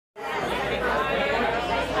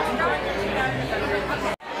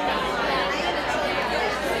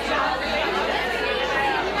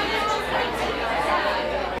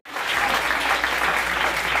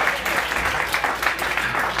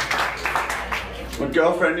My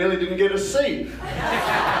girlfriend nearly didn't get a seat.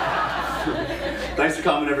 Thanks for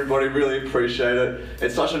coming, everybody. Really appreciate it.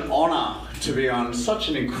 It's such an honor to be on such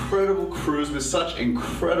an incredible cruise with such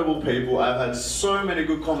incredible people. I've had so many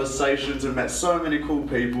good conversations and met so many cool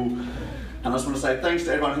people. And I just want to say thanks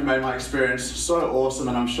to everyone who made my experience so awesome,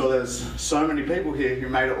 and I'm sure there's so many people here who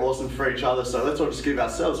made it awesome for each other, so let's all just give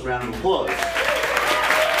ourselves a round of applause.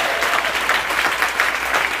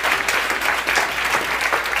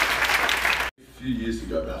 A few years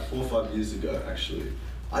ago, about 4 or 5 years ago actually,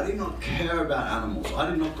 I did not care about animals. I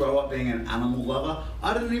did not grow up being an animal lover.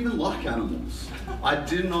 I didn't even like animals. I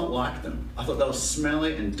did not like them. I thought they were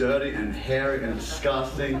smelly and dirty and hairy and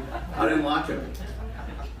disgusting. I didn't like them.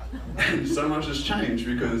 And so much has changed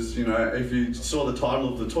because, you know, if you saw the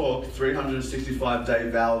title of the talk, 365-day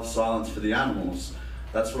vow of silence for the animals,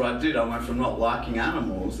 that's what I did. I went from not liking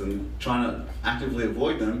animals and trying to actively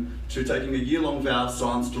avoid them to taking a year-long vow of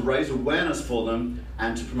silence to raise awareness for them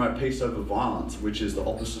and to promote peace over violence, which is the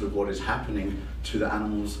opposite of what is happening to the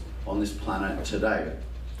animals on this planet today.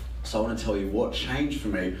 So I want to tell you what changed for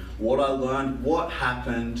me, what I learned, what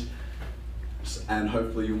happened, and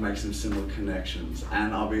hopefully you'll make some similar connections.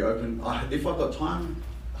 And I'll be open, if I've got time.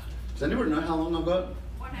 Does anybody know how long I've got?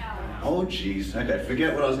 1 hour. Oh geez, okay,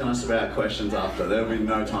 forget what I was going to say about questions after. There'll be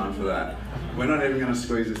no time for that. We're not even going to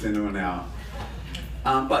squeeze this into an hour.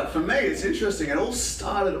 But for me, it's interesting. It all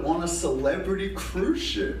started on a celebrity cruise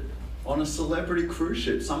ship. On a celebrity cruise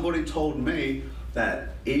ship, somebody told me that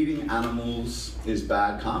eating animals is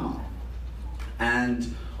bad karma.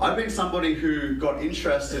 And I've been somebody who got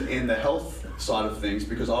interested in the health side of things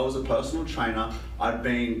because I was a personal trainer. I'd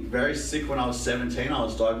been very sick when I was 17. I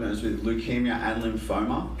was diagnosed with leukemia and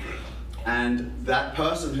lymphoma. And that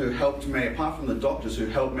person who helped me, apart from the doctors who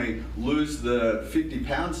helped me lose the 50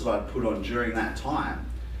 pounds that I'd put on during that time,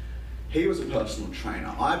 he was a personal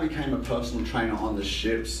trainer. I became a personal trainer on the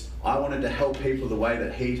ships. I wanted to help people the way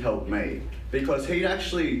that he'd helped me because he'd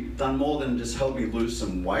actually done more than just help me lose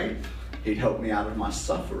some weight. He'd helped me out of my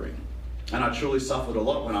suffering. And I truly suffered a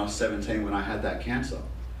lot when I was 17 when I had that cancer.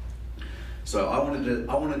 So I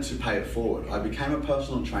wanted to pay it forward. I became a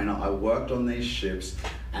personal trainer. I worked on these ships,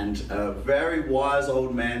 and a very wise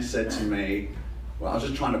old man said to me, well, I was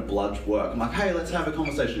just trying to bludge work. I'm like, hey, let's have a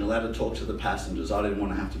conversation. You're allowed to talk to the passengers. I didn't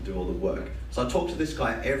want to have to do all the work. So I talked to this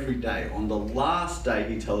guy every day. On the last day,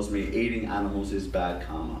 he tells me eating animals is bad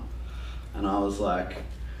karma. And I was like,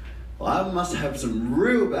 well, I must have some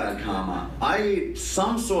real bad karma. I eat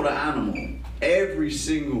some sort of animal every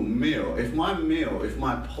single meal. If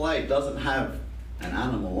my plate doesn't have an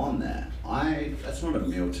animal on there, that's not a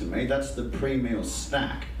meal to me. That's the pre-meal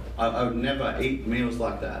snack. I would never eat meals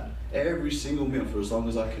like that. Every single meal, for as long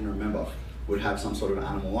as I can remember, would have some sort of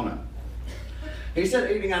animal on it. He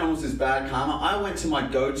said eating animals is bad karma. I went to my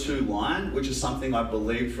go-to line, which is something I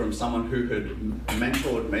believed from someone who had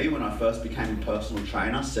mentored me when I first became a personal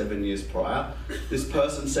trainer 7 years prior. This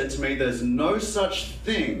person said to me, there's no such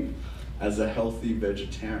thing as a healthy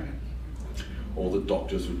vegetarian. All the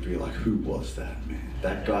doctors would be like, who was that man?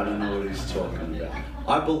 That guy, I don't know what he's talking about.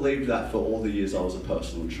 I believed that for all the years I was a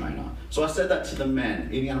personal trainer. So I said that to the man,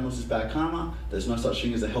 eating animals is bad karma, there's no such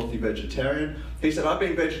thing as a healthy vegetarian. He said, I've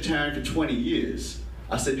been vegetarian for 20 years.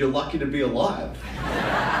 I said, you're lucky to be alive.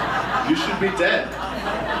 You should be dead.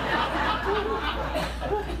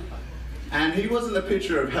 And he wasn't the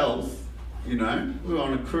picture of health, you know. We were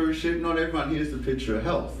on a cruise ship, not everyone here's the picture of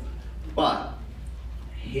health. But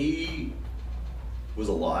he was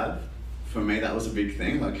alive. For me, that was a big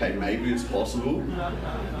thing. Okay, maybe it's possible.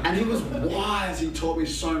 And he was wise. He taught me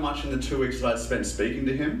so much in the 2 weeks that I'd spent speaking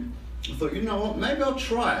to him. I thought, you know what, maybe I'll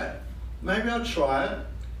try it. Maybe I'll try it.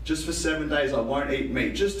 Just for 7 days, I won't eat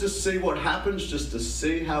meat. Just to see what happens, just to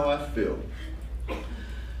see how I feel.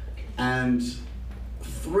 And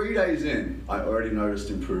 3 days in, I already noticed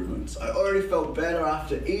improvements. I already felt better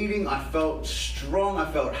after eating. I felt strong. I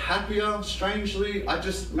felt happier, strangely.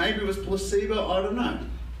 Maybe it was placebo, I don't know.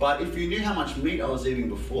 But if you knew how much meat I was eating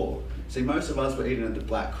before, see, most of us were eating at the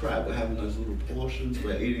Black Crab. We're having those little portions.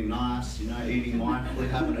 We're eating nice, you know, eating mindfully,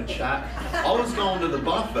 having a chat. I was going to the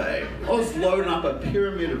buffet. I was loading up a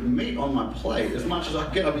pyramid of meat on my plate as much as I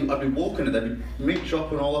could get. I'd be walking it. There'd be meat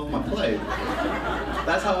dropping all off my plate.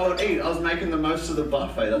 That's how I would eat. I was making the most of the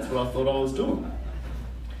buffet. That's what I thought I was doing.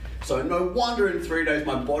 So no wonder in 3 days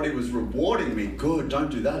my body was rewarding me. Good, don't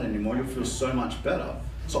do that anymore. You'll feel so much better.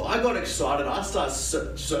 So I got excited. I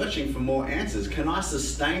started searching for more answers. Can I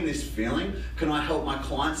sustain this feeling? Can I help my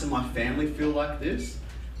clients and my family feel like this?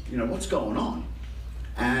 You know, what's going on?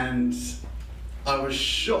 And I was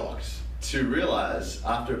shocked to realize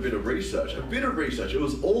after a bit of research, it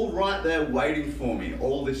was all right there waiting for me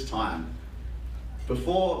all this time.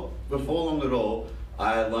 before long at all,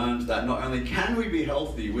 I learned that not only can we be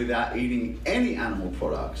healthy without eating any animal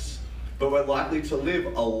products, but we're likely to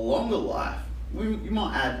live a longer life. You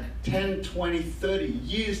might add 10, 20, 30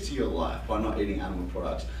 years to your life by not eating animal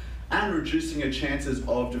products, and reducing your chances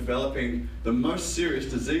of developing the most serious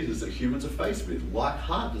diseases that humans are faced with, like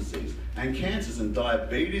heart disease and cancers and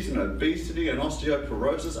diabetes and obesity and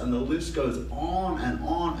osteoporosis, and the list goes on and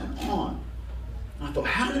on and on. And I thought,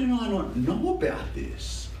 how did I not know about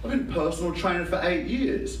this? I've been a personal trainer for 8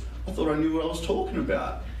 years. I thought I knew what I was talking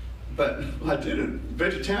about, but I didn't.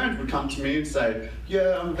 Vegetarians would come to me and say,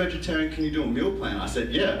 yeah, I'm a vegetarian, can you do a meal plan? I said,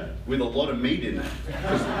 yeah, with a lot of meat in it,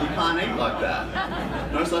 because you can't eat like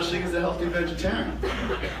that. No such thing as a healthy vegetarian.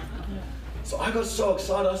 So I got so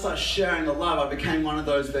excited, I started sharing the love. I became one of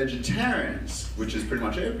those vegetarians, which is pretty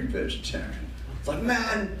much every vegetarian. It's like,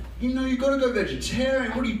 man, you know, you gotta go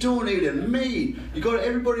vegetarian. What are you doing eating meat?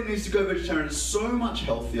 Everybody needs to go vegetarian. It's so much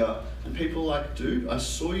healthier. And people are like, dude, I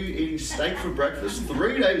saw you eating steak for breakfast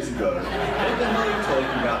 3 days ago. What the hell are you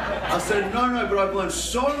talking about? I said, no, but I've learned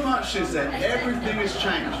so much since then. Everything has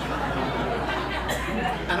changed.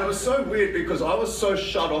 And it was so weird because I was so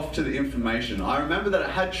shut off to the information. I remember that it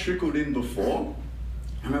had trickled in before.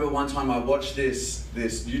 I remember one time I watched this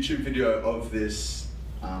YouTube video of this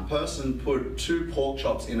person put 2 pork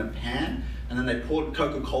chops in a pan, and then they poured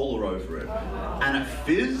Coca-Cola over it. And it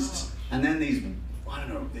fizzed, and then these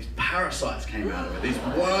parasites came out of it. These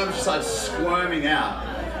worms started squirming out.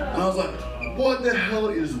 And I was like, what the hell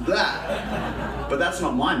is that? But that's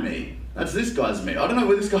not my meat. That's this guy's meat. I don't know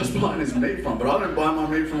where this guy's buying his meat from, but I don't buy my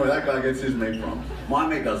meat from where that guy gets his meat from. My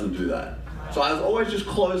meat doesn't do that. So I was always just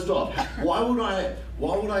closed off. Why would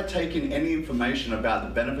I take in any information about the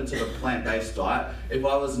benefits of a plant-based diet if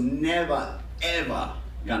I was never, ever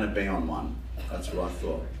gonna be on one? That's what I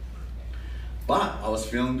thought. But I was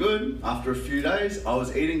feeling good. After a few days, I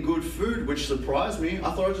was eating good food, which surprised me.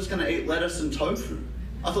 I thought I was just gonna eat lettuce and tofu.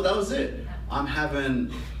 I thought that was it. I'm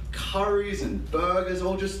having curries and burgers,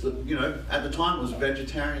 all just, you know, at the time it was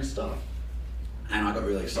vegetarian stuff. And I got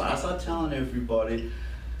really excited. I started telling everybody.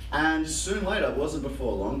 And soon later, it wasn't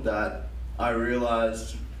before long, that I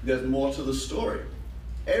realized there's more to the story.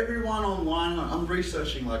 Everyone online, I'm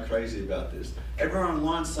researching like crazy about this. Everyone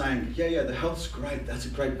online saying, yeah, the health's great, that's a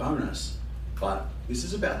great bonus. But this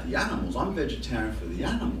is about the animals. I'm vegetarian for the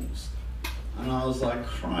animals. And I was like,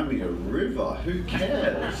 cry me a river, who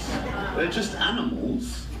cares? They're just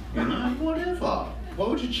animals, you know, whatever. Why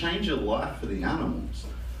would you change your life for the animals?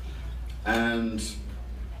 And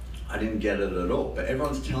I didn't get it at all, but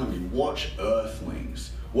everyone's telling me, watch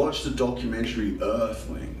Earthlings. Watch the documentary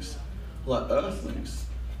Earthlings. Like, Earthlings?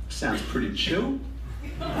 Sounds pretty chill.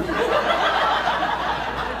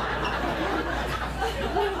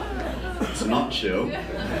 It's not chill.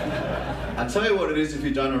 I tell you what it is if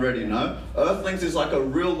you don't already know. Earthlings is like a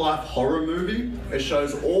real-life horror movie. It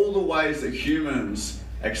shows all the ways that humans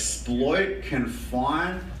exploit,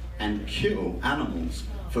 confine, and kill animals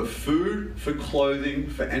for food, for clothing,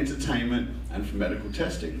 for entertainment, and for medical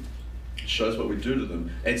testing. It shows what we do to them.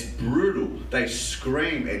 It's brutal. They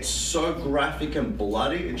scream. It's so graphic and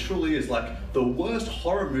bloody. It truly is like the worst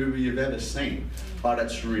horror movie you've ever seen. But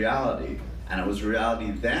it's reality. And it was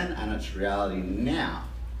reality then, and it's reality now.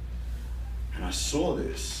 And I saw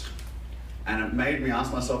this. And it made me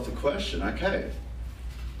ask myself the question, okay,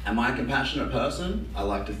 am I a compassionate person? I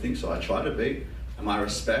like to think so. I try to be. Am I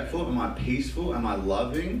respectful? Am I peaceful? Am I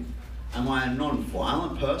loving? Am I a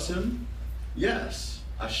non-violent person? Yes.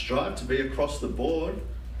 I strive to be across the board,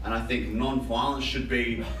 and I think non-violence should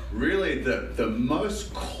be really the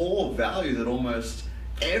most core value that almost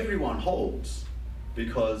everyone holds,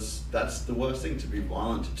 because that's the worst thing, to be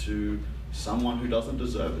violent to someone who doesn't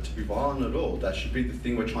deserve it, to be violent at all. That should be the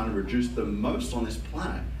thing we're trying to reduce the most on this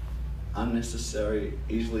planet. Unnecessary,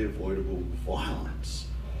 easily avoidable violence.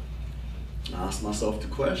 I asked myself the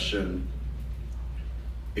question,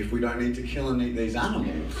 if we don't need to kill and eat these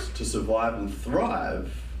animals to survive and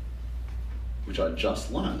thrive, which I just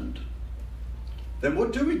learned, then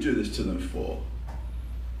what do we do this to them for?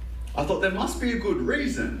 I thought there must be a good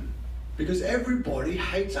reason, because everybody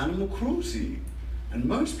hates animal cruelty. And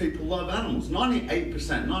most people love animals. 98%,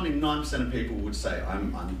 99% of people would say,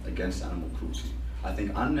 I'm against animal cruelty. I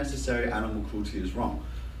think unnecessary animal cruelty is wrong.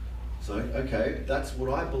 So, okay, that's what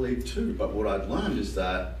I believe too, but what I'd learned is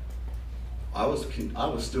that I was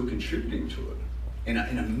still contributing to it in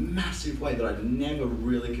a massive way that I'd never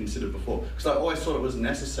really considered before, because I always thought it was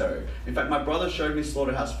necessary. In fact, my brother showed me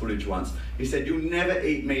slaughterhouse footage once. He said, "You'll never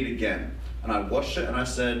eat meat again." And I watched it and I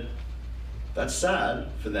said, That's sad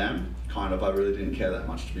for them, kind of. I really didn't care that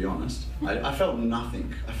much, to be honest. I felt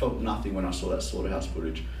nothing. I felt nothing when I saw that slaughterhouse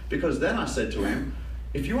footage. Because then I said to him,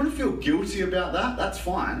 if you want to feel guilty about that, that's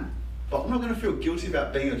fine. But I'm not going to feel guilty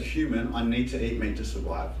about being a human. I need to eat meat to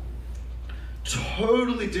survive.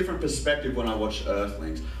 Totally different perspective when I watch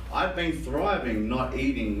Earthlings. I've been thriving not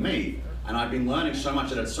eating meat, and I've been learning so much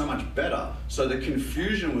that it's so much better. So the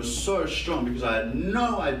confusion was so strong because I had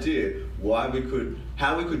no idea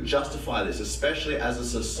how we could justify this, especially as a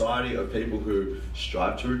society of people who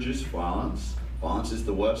strive to reduce violence. Violence is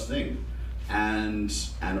the worst thing, and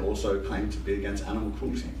also claim to be against animal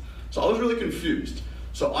cruelty. So I was really confused.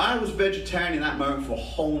 So I was vegetarian in that moment for a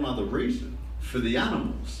whole nother reason, for the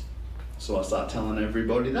animals. So I started telling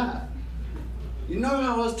everybody that. You know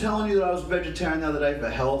how I was telling you that I was vegetarian the other day for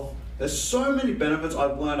health? There's so many benefits.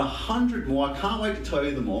 I've learned 100 more. I can't wait to tell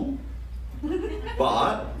you them all.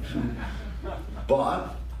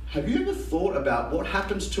 But have you ever thought about what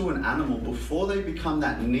happens to an animal before they become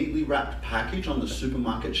that neatly wrapped package on the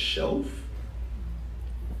supermarket shelf?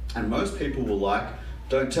 And most people were like,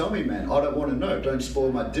 don't tell me, man. I don't want to know. Don't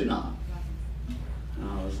spoil my dinner. And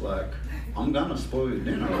I was like, I'm gonna spoil your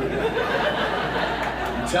dinner.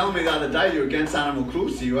 You telling me the other day you're against animal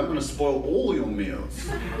cruelty, I'm gonna spoil all your meals.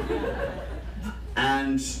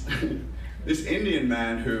 And this Indian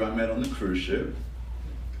man who I met on the cruise ship,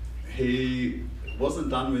 he wasn't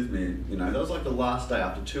done with me, you know. That was like the last day.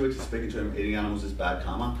 After 2 weeks of speaking to him, eating animals is bad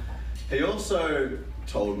karma. He also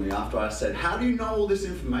told me after I said, how do you know all this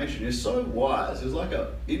information? He's so wise. He was like an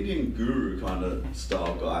Indian guru kind of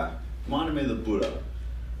style guy. Reminded me of the Buddha.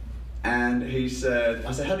 And he said,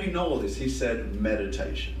 I said, how do you know all this? He said,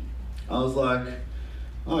 meditation. I was like,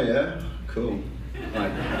 oh yeah, cool.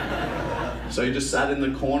 Like, so you just sat in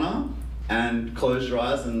the corner and closed your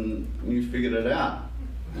eyes and you figured it out.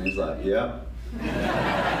 And he's like, yep. All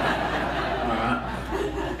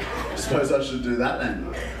right. Suppose I should do that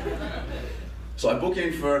then. So I book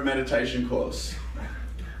in for a meditation course.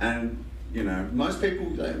 And you know, most people,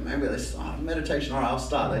 maybe they start meditation, all right, I'll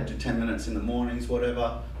start. They do 10 minutes in the mornings,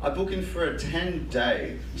 whatever. I book in for a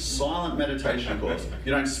 10-day silent meditation course.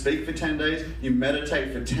 You don't speak for 10 days, you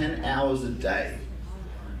meditate for 10 hours a day.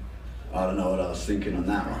 I don't know what I was thinking on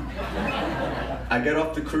that one. I get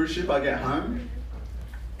off the cruise ship, I get home,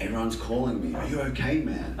 everyone's calling me, are you okay,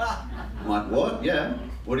 man? I'm like, what? Yeah,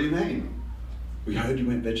 what do you mean? We heard you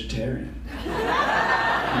went vegetarian.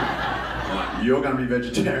 You're going to be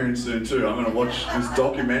vegetarian soon too. I'm going to watch this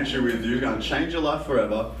documentary with you, going to change your life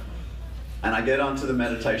forever. And I get onto the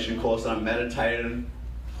meditation course and I'm meditating.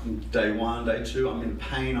 Day 1, day 2, I'm in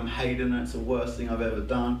pain, I'm hating it, it's the worst thing I've ever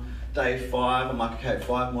done. Day 5, I'm like, okay,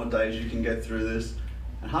 5 more days, you can get through this.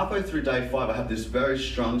 And halfway through day 5, I have this very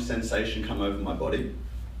strong sensation come over my body.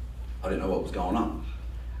 I didn't know what was going on.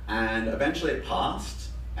 And eventually it passed,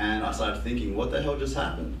 and I started thinking, what the hell just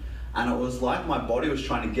happened? And it was like my body was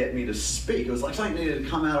trying to get me to speak. It was like something needed to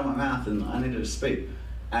come out of my mouth and I needed to speak.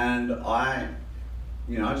 And I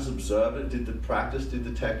just observed it, did the practice, did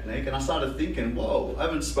the technique, and I started thinking, whoa, I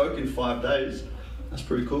haven't spoken in 5 days. That's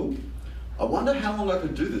pretty cool. I wonder how long I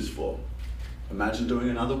could do this for. Imagine doing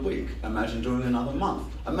another week. Imagine doing another month.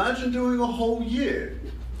 Imagine doing a whole year.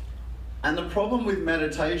 And the problem with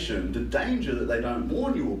meditation, the danger that they don't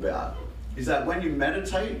warn you about, is that when you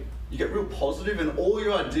meditate, you get real positive and all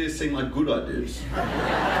your ideas seem like good ideas. So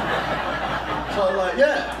I'm like,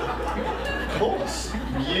 yeah, of course.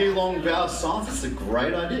 Year-long vow of silence, it's a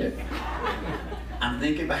great idea. I'm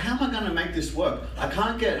thinking, but how am I going to make this work? I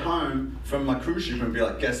can't get home from my cruise ship and be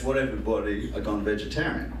like, guess what, everybody, I've gone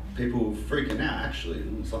vegetarian. People were freaking out, actually.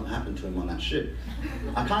 Something happened to them on that ship.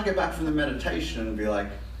 I can't get back from the meditation and be like,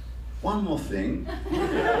 one more thing,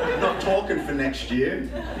 not talking for next year.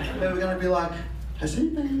 Then we're going to be like, has he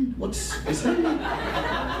been? Is he? So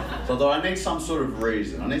I thought I need some sort of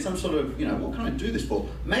reason. I need some sort of, what can I do this for?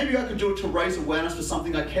 Maybe I could do it to raise awareness for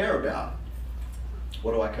something I care about.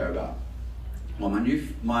 What do I care about? Well,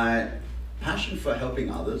 my passion for helping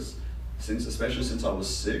others, especially since I was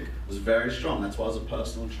sick, was very strong. That's why I was a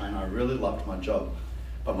personal trainer. I really loved my job.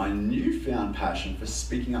 But my newfound passion for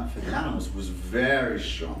speaking up for the animals was very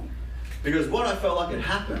strong. Because what I felt like had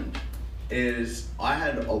happened is I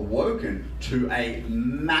had awoken to a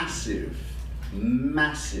massive,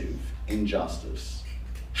 massive injustice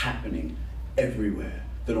happening everywhere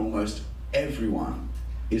that almost everyone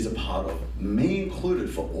is a part of, me included,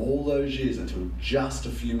 for all those years until just a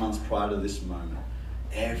few months prior to this moment.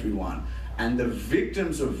 Everyone. And the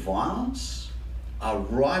victims of violence are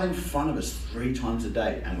right in front of us 3 times a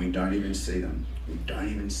day and we don't even see them. We don't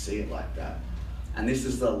even see it like that. And this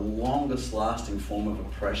is the longest lasting form of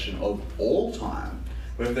oppression of all time.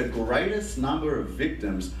 We have the greatest number of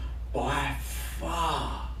victims by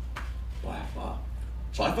far. By far.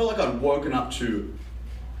 So I felt like I'd woken up to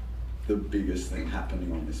the biggest thing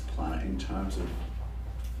happening on this planet in terms of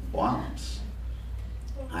violence.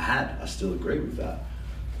 I still agree with that.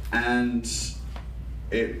 And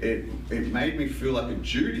it made me feel like a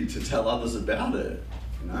duty to tell others about it,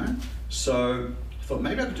 you know? So I thought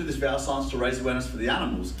maybe I could do this vow of silence to raise awareness for the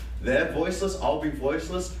animals. They're voiceless, I'll be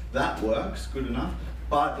voiceless, that works, good enough.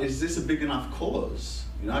 But is this a big enough cause?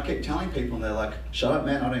 You know, I keep telling people and they're like, shut up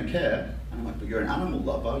man, I don't care. And I'm like, but you're an animal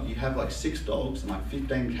lover, you have like 6 dogs and like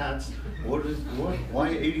 15 cats. Why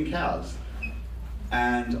are you eating cows?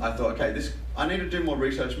 And I thought, okay, I need to do more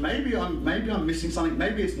research. Maybe I'm missing something.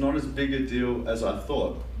 Maybe it's not as big a deal as I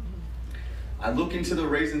thought. I look into the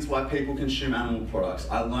reasons why people consume animal products.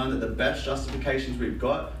 I learned that the best justifications we've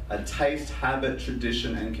got are taste, habit,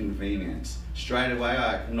 tradition, and convenience. Straight away,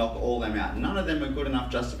 I knock all them out. None of them are good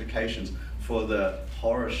enough justifications for the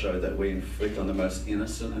horror show that we inflict on the most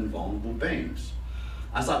innocent and vulnerable beings.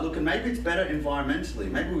 I start looking, maybe it's better environmentally.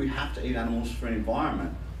 Maybe we have to eat animals for an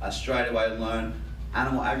environment. I straight away learn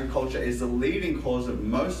animal agriculture is the leading cause of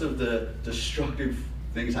most of the destructive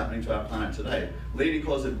things happening to our planet today. Leading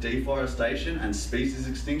cause of deforestation and species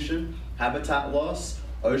extinction, habitat loss,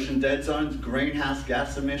 ocean dead zones, greenhouse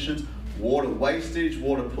gas emissions, water wastage,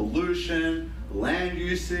 water pollution, land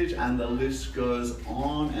usage, and the list goes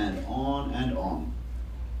on and on and on.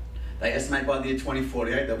 They estimate by the year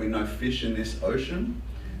 2048 there'll be no fish in this ocean,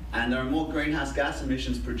 and there are more greenhouse gas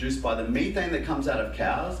emissions produced by the methane that comes out of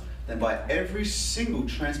cows than by every single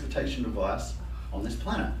transportation device on this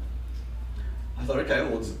planet. I thought, okay,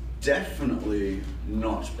 well, it's definitely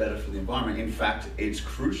not better for the environment. In fact, it's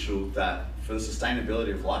crucial that for the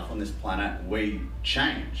sustainability of life on this planet, we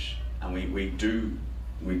change and we do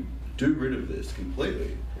rid of this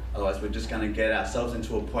completely. Otherwise, we're just going to get ourselves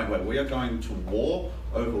into a point where we are going to war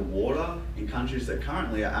over water in countries that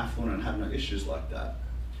currently are affluent and have no issues like that.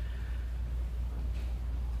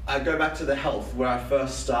 I go back to the health where I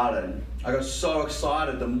first started. I got so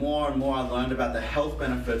excited the more and more I learned about the health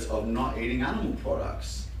benefits of not eating animal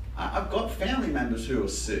products. I've got family members who are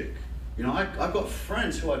sick. You know, I've got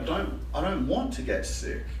friends who I don't want to get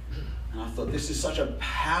sick. And I thought this is such a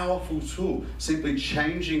powerful tool. Simply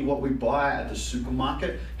changing what we buy at the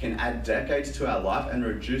supermarket can add decades to our life and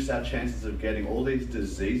reduce our chances of getting all these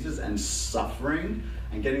diseases and suffering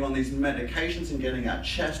and getting on these medications and getting our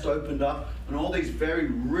chest opened up and all these very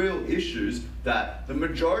real issues that the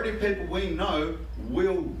majority of people we know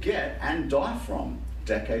will get and die from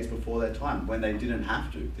decades before their time when they didn't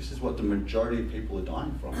have to. This is what the majority of people are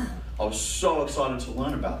dying from. I was so excited to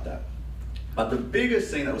learn about that. But the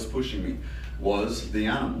biggest thing that was pushing me was the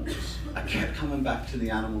animals. I kept coming back to the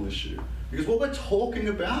animal issue. Because what we're talking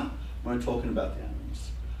about, we're talking about the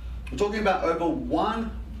animals. We're talking about over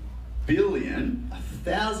 1 billion,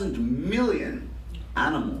 1,000 million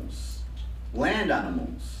animals, land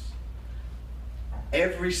animals,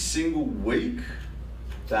 every single week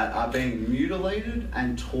that are being mutilated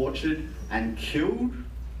and tortured and killed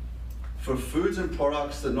for foods and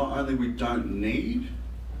products that not only we don't need,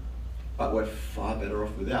 but we're far better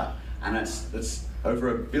off without. And it's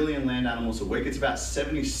over 1 billion land animals a week. It's about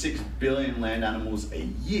 76 billion land animals a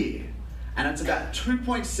year. And it's about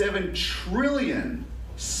 2.7 trillion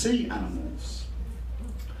sea animals.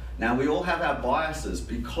 Now, we all have our biases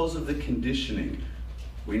because of the conditioning.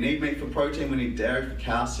 We need meat for protein, we need dairy for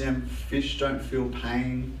calcium, fish don't feel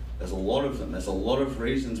pain. There's a lot of them. There's a lot of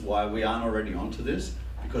reasons why we aren't already onto this,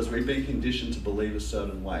 because we've been conditioned to believe a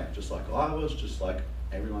certain way, just like I was, just like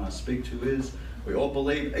everyone I speak to is. We all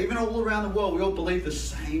believe, even all around the world, we all believe the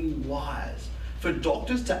same lies. For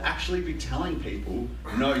doctors to actually be telling people,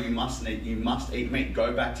 no, you must eat meat,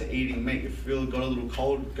 go back to eating meat. If you got a little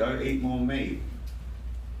cold, go eat more meat.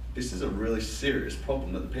 This is a really serious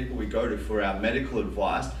problem that the people we go to for our medical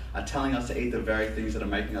advice are telling us to eat the very things that are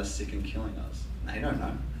making us sick and killing us. They don't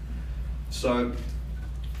know. So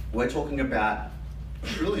we're talking about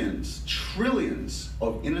trillions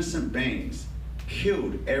of innocent beings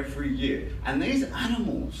killed every year. And these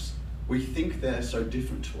animals, we think they're so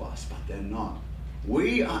different to us, but they're not.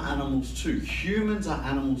 We are animals too. Humans are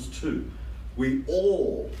animals too. We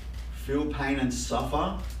all feel pain and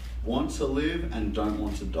suffer, want to live and don't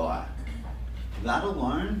want to die. That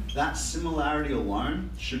alone, that similarity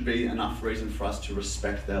alone, should be enough reason for us to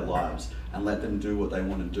respect their lives and let them do what they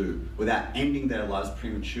want to do without ending their lives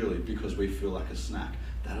prematurely because we feel like a snack.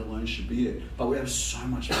 That alone should be it. But we have so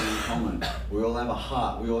much more in common. We all have a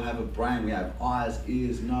heart, we all have a brain, we have eyes,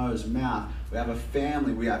 ears, nose, mouth, we have a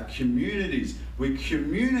family, we have communities, we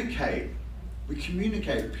communicate.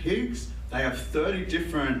 Pigs They have 30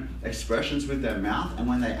 different expressions with their mouth, and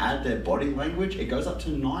when they add their body language, it goes up to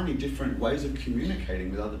 90 different ways of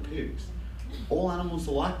communicating with other pigs. All animals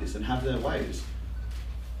are like this and have their ways.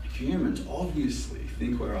 Humans obviously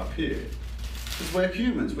think we're up here. Because we're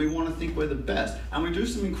humans, we want to think we're the best, and we do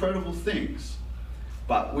some incredible things.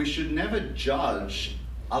 But we should never judge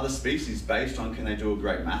other species based on, can they do a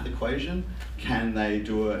great math equation? Can they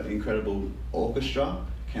do an incredible orchestra?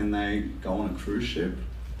 Can they go on a cruise ship?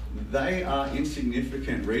 They are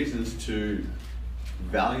insignificant reasons to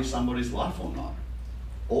value somebody's life or not.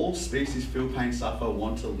 All species feel pain, suffer,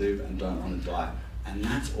 want to live, and don't want to die. And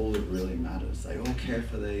that's all that really matters. They all care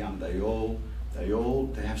for their young. They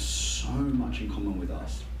have so much in common with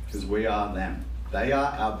us because we are them. They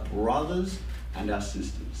are our brothers and our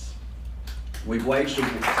sisters. We've waged a war.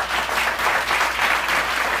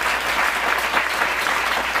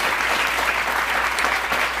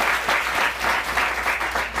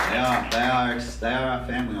 They are our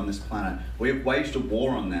family on this planet. We've waged a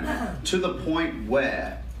war on them to the point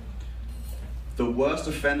where the worst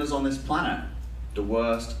offenders on this planet, the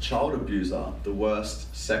worst child abuser, the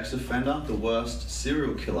worst sex offender, the worst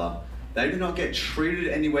serial killer, they do not get treated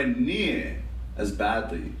anywhere near as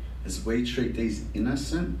badly as we treat these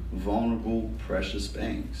innocent, vulnerable, precious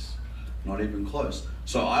beings. Not even close.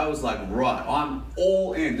 So I was like, right, I'm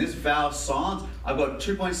all in. This vow of silence, I've got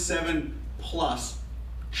 2.7 plus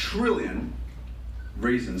trillion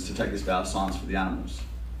reasons to take this vow of silence for the animals.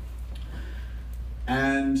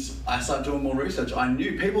 And I started doing more research. I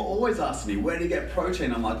knew, people always ask me, where do you get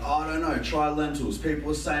protein? I'm like, oh, I don't know, try lentils. People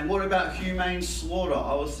were saying, what about humane slaughter?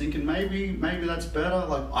 I was thinking, maybe that's better.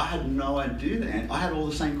 Like, I had no idea then. I had all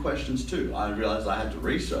the same questions too. I realized I had to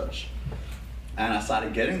research. And I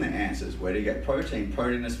started getting the answers. Where do you get protein?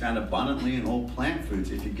 Protein is found abundantly in all plant foods.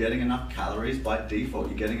 If you're getting enough calories, by default,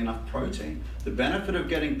 you're getting enough protein. The benefit of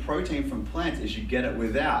getting protein from plants is you get it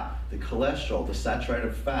without the cholesterol, the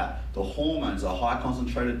saturated fat, the hormones, the high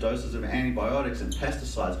concentrated doses of antibiotics and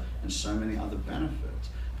pesticides, and so many other benefits.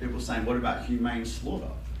 People are saying, what about humane slaughter?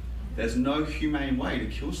 There's no humane way to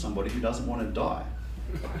kill somebody who doesn't want to die.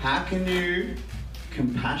 How can you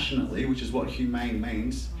compassionately, which is what humane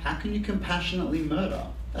means, how can you compassionately murder?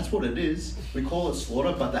 That's what it is. We call it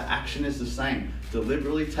slaughter, but the action is the same.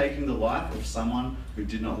 Deliberately taking the life of someone who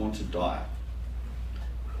did not want to die.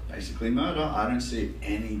 Basically murder, I don't see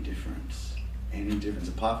any difference. Any difference.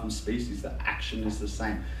 Apart from species, the action is the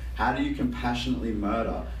same. How do you compassionately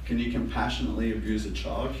murder? Can you compassionately abuse a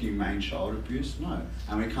child? Humane child abuse? No.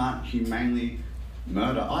 And we can't humanely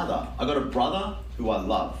murder either. I got a brother who I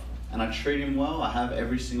love, and I treat him well. I have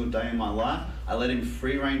every single day in my life. I let him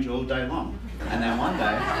free range all day long. And then one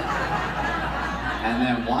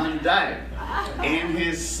day, in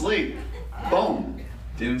his sleep, boom,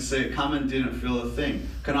 didn't see it coming, didn't feel a thing.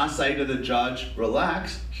 Can I say to the judge,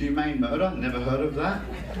 relax, humane murder, never heard of that?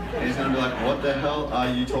 And he's gonna be like, what the hell are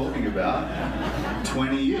you talking about?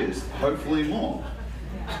 20 years, hopefully more.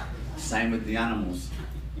 Same with the animals.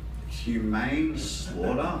 Humane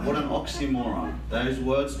slaughter, what an oxymoron. Those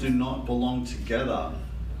words do not belong together.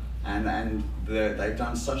 And they've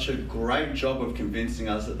done such a great job of convincing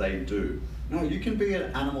us that they do. No, you can be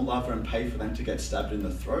an animal lover and pay for them to get stabbed in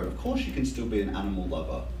the throat. Of course you can still be an animal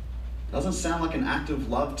lover. Doesn't sound like an act of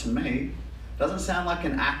love to me. Doesn't sound like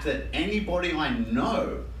an act that anybody I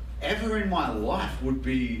know ever in my life would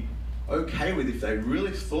be okay with if they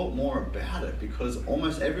really thought more about it, because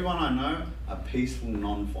almost everyone I know are peaceful,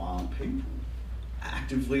 non-violent people,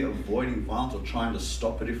 actively avoiding violence or trying to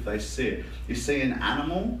stop it if they see it. You see an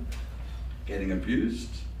animal getting abused,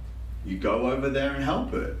 you go over there and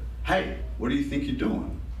help it. Hey, what do you think you're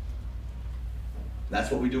doing?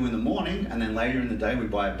 That's what we do in the morning, and then later in the day we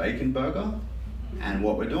buy a bacon burger, and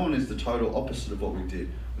what we're doing is the total opposite of what we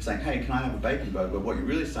did. We're saying, hey, can I have a bacon burger? What you're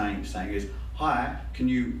really saying is, hi, can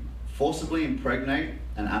you forcibly impregnate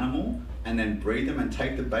an animal and then breed them and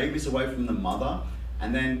take the babies away from the mother,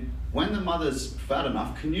 and then when the mother's fat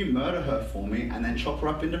enough, can you murder her for me and then chop her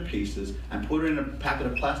up into pieces and put her in a packet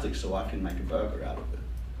of plastic so I can make a burger out of it?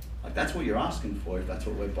 Like, that's what you're asking for if that's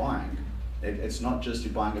what we're buying. It's not just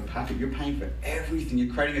you're buying a packet, you're paying for everything.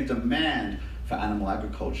 You're creating a demand for animal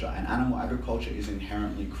agriculture, and animal agriculture is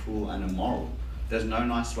inherently cruel and immoral. There's no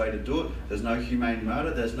nice way to do it. There's no humane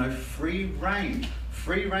murder. There's no free range.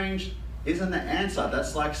 Free range isn't the answer.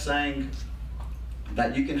 That's like saying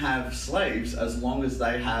that you can have slaves as long as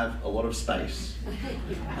they have a lot of space.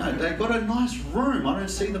 No, they've got a nice room. I don't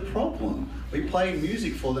see the problem. We play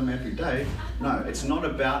music for them every day. No, it's not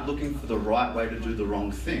about looking for the right way to do the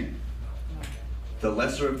wrong thing. The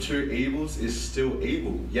lesser of two evils is still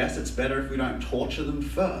evil. Yes, it's better if we don't torture them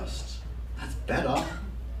first. That's better.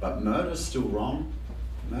 But murder's still wrong.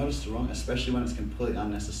 Murder's still wrong, especially when it's completely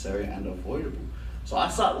unnecessary and avoidable. So I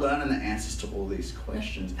start learning the answers to all these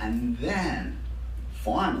questions, and then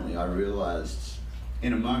finally I realized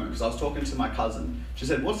in a moment, because I was talking to my cousin, she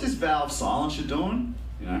said, "What's this vow of silence you're doing?"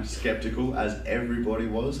 You know, skeptical, as everybody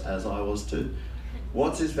was, as I was too.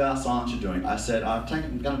 "What's this vow of silence you're doing?" I said, I'm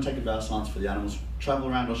going to take a vow of silence for the animals, travel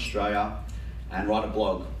around Australia and write a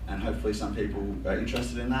blog, and hopefully some people are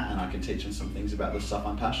interested in that, and I can teach them some things about the stuff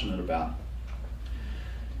I'm passionate about.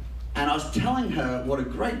 And I was telling her what a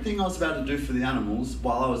great thing I was about to do for the animals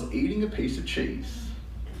while I was eating a piece of cheese.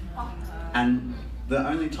 And the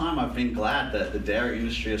only time I've been glad that the dairy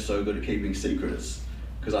industry is so good at keeping secrets,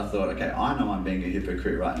 because I thought, okay, I know I'm being a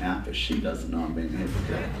hypocrite right now, but she doesn't know I'm being a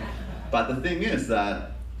hypocrite. But the thing is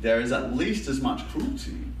that there is at least as much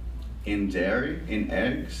cruelty in dairy, in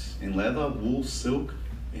eggs, in leather, wool, silk,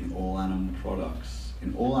 in all animal products.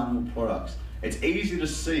 In all animal products. It's easy to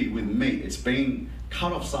see with meat. It's been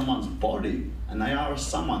cut off someone's body, and they are a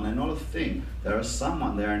someone. They're not a thing. They're a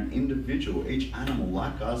someone. They're an individual. Each animal,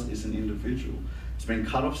 like us, is an individual. It's been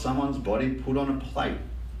cut off someone's body, put on a plate.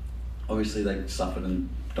 Obviously, they suffered and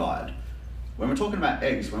died. When we're talking about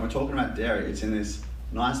eggs, when we're talking about dairy, it's in this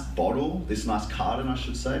nice bottle, this nice carton, I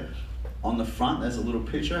should say. On the front, there's a little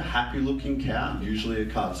picture, happy-looking cow, usually a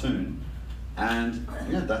cartoon. And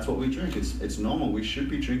yeah, that's what we drink. It's normal. We should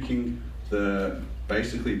be drinking the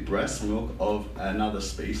basically breast milk of another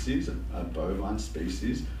species, a bovine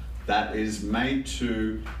species, that is made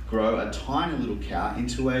to grow a tiny little cow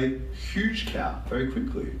into a huge cow very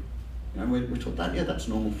quickly. You know, we're taught that, yeah, that's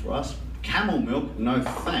normal for us. Camel milk, no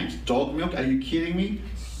thanks. Dog milk, are you kidding me?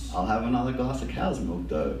 I'll have another glass of cow's milk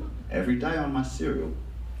though, every day on my cereal.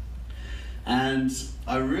 And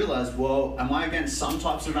I realized, well, am I against some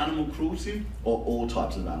types of animal cruelty or all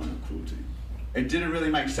types of animal cruelty? It didn't really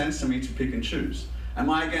make sense to me to pick and choose. Am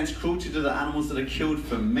I against cruelty to the animals that are killed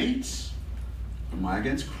for meat? Am I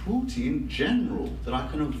against cruelty in general that I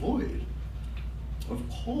can avoid? Of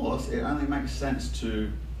course, it only makes sense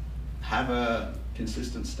to have a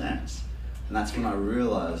consistent stance. And that's when I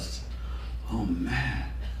realized, oh man,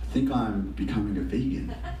 I think I'm becoming a vegan,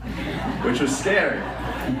 which was scary.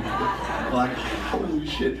 Like, holy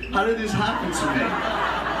shit, how did this happen to me?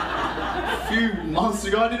 A few months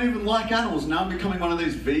ago, I didn't even like animals. Now I'm becoming one of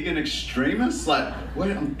these vegan extremists. Like,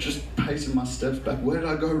 wait, I'm just pacing my steps back. Where did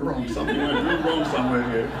I go wrong? Something went real wrong somewhere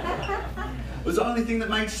here. It was the only thing that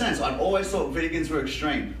made sense. I'd always thought vegans were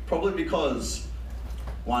extreme. Probably because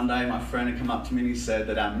one day my friend had come up to me and he said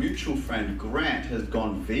that our mutual friend Grant has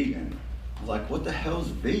gone vegan. I was like, what the hell's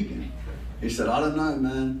vegan? He said, I don't know,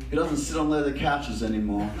 man. He doesn't sit on leather couches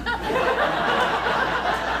anymore.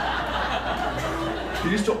 He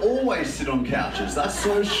used to always sit on couches. That's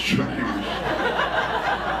so strange.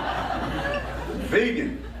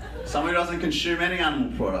 Vegan. Someone who doesn't consume any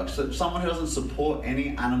animal products. Someone who doesn't support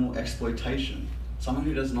any animal exploitation. Someone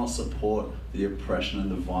who does not support the oppression and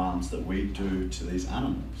the violence that we do to these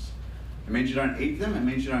animals. It means you don't eat them, it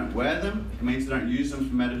means you don't wear them, it means you don't use them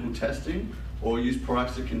for medical testing or use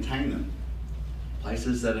products that contain them.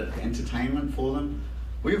 Places that are entertainment for them,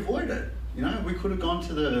 we avoid it. You know, we could have gone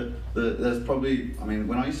to there's probably, I mean,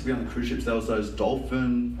 when I used to be on the cruise ships, there was those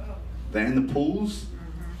dolphin, they're in the pools.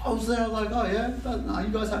 I was there like, oh yeah, no, you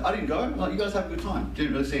guys have, I didn't go, like, you guys have a good time.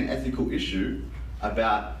 Didn't really see an ethical issue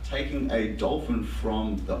about taking a dolphin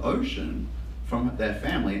from the ocean, from their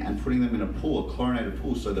family, and putting them in a pool, a chlorinated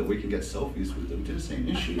pool, so that we can get selfies with them. Didn't see an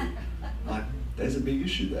issue. Like, there's a big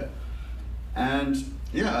issue there. And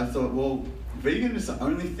yeah, I thought, well, vegan is the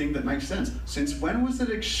only thing that makes sense. Since when was it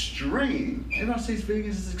extreme? Everyone sees vegans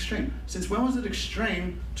as extreme. Since when was it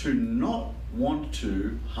extreme to not want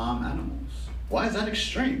to harm animals? Why is that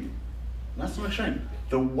extreme? That's not extreme.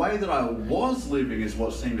 The way that I was living is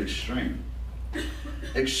what seemed extreme.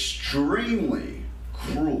 Extremely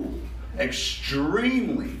cruel,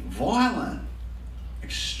 extremely violent,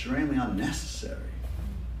 extremely unnecessary.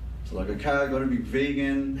 So like, okay, I gotta be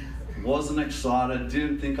vegan, wasn't excited,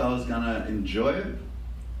 didn't think I was gonna enjoy it,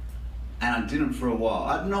 and I didn't for a while.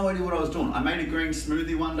 I had no idea what I was doing. I made a green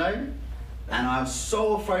smoothie one day, and I was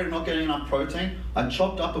so afraid of not getting enough protein, I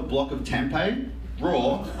chopped up a block of tempeh,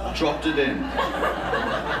 raw, dropped it in.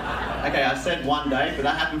 Okay, I said one day, but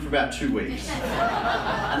that happened for about 2 weeks.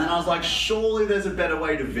 And then I was like, surely there's a better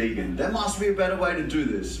way to vegan. There must be a better way to do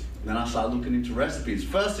this. And then I started looking into recipes.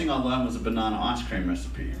 First thing I learned was a banana ice cream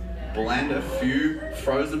recipe. Blend a few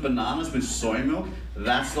frozen bananas with soy milk.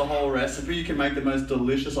 That's the whole recipe. You can make the most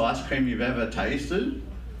delicious ice cream you've ever tasted.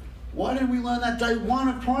 Why didn't we learn that day one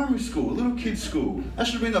of primary school, little kids school? That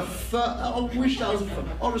should have been the first. I wish that was. I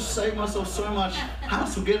would have saved myself so much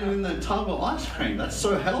hassle getting in the tub of ice cream. That's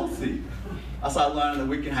so healthy. I started learning that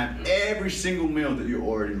we can have every single meal that you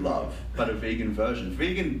already love, but a vegan version.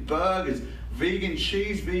 Vegan burgers, vegan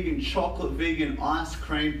cheese, vegan chocolate, vegan ice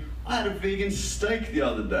cream. I had a vegan steak the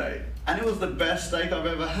other day, and it was the best steak I've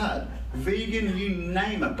ever had. Vegan, you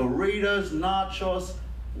name it, burritos, nachos,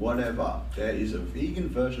 whatever. There is a vegan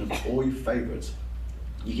version of all your favorites.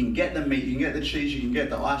 You can get the meat, you can get the cheese, you can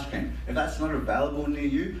get the ice cream. If that's not available near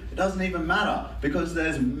you, it doesn't even matter, because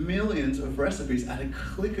there's millions of recipes at a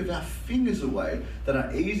click of our fingers away that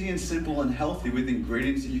are easy and simple and healthy with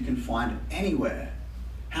ingredients that you can find anywhere.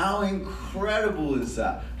 How incredible is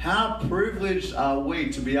that? How privileged are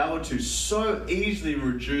we to be able to so easily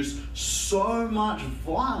reduce so much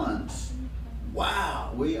violence?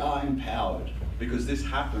 Wow, we are empowered, because this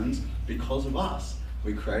happens because of us.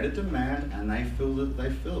 We create a demand and they fill it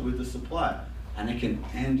with the supply. And it can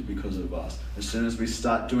end because of us. As soon as we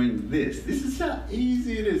start doing this is how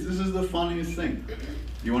easy it is. This is the funniest thing.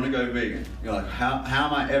 You want to go vegan. You're like, how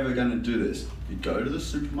am I ever going to do this? You go to the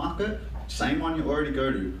supermarket, same one you already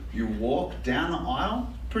go to. You walk down the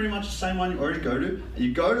aisle, pretty much the same one you already go to. And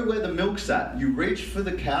you go to where the milk's at. You reach for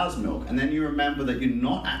the cow's milk, and then you remember that you're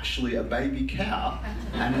not actually a baby cow,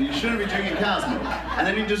 and you shouldn't be drinking cow's milk. And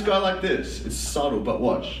then you just go like this. It's subtle, but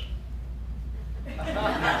watch.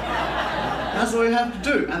 That's all you have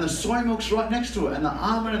to do. And the soy milk's right next to it, and the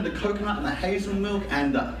almond and the coconut and the hazelnut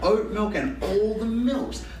and the oat milk and all the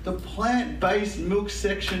milks. The plant-based milk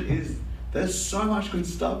section there's so much good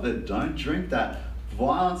stuff there. Don't drink that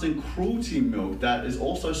violence and cruelty milk that is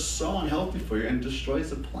also so unhealthy for you and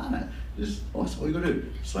destroys the planet. That's all you gotta do.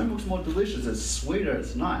 Soy milk's more delicious, it's sweeter,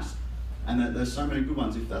 it's nice. And there's so many good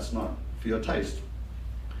ones if that's not for your taste.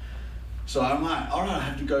 So I'm like, all right, I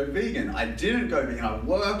have to go vegan. I didn't go vegan. I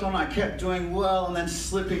worked on it, I kept doing well, and then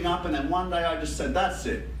slipping up, and then one day I just said, that's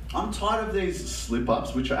it. I'm tired of these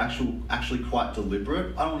slip-ups, which are actually quite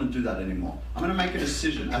deliberate. I don't want to do that anymore. I'm gonna make a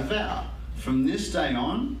decision, a vow. From this day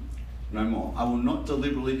on, no more. I will not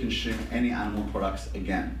deliberately consume any animal products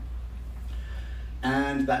again.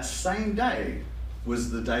 And that same day was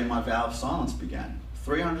the day my vow of silence began.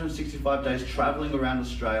 365 days traveling around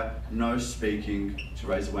Australia, no speaking, to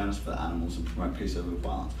raise awareness for the animals and promote peace over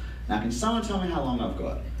violence. Now, can someone tell me how long I've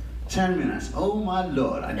got? 10 minutes. Oh my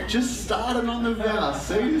Lord, I just started on the vow.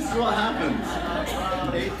 See, this is what happens.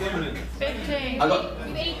 18 minutes. 15. I got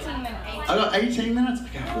 18 minutes. I got 18 minutes?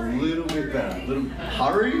 Okay, a little bit better. A little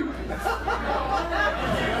hurry?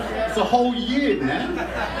 It's a whole year, man.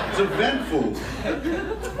 It's eventful.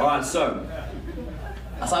 All right, so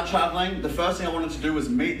I started traveling. The first thing I wanted to do was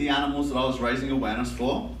meet the animals that I was raising awareness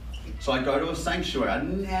for. So I go to a sanctuary. I'd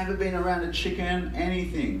never been around a chicken,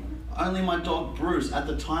 anything. Only my dog Bruce. At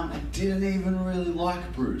the time, I didn't even really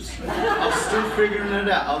like Bruce. I was still figuring it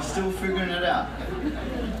out.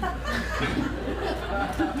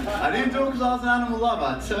 I didn't do it because I was an animal lover,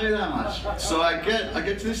 I tell you that much. So I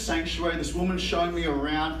get to this sanctuary, this woman showing me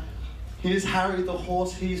around. Here's Harry the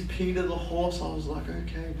horse, here's Peter the horse. I was like,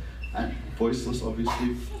 okay. And voiceless,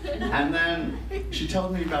 obviously. And then she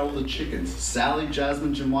tells me about all the chickens. Sally,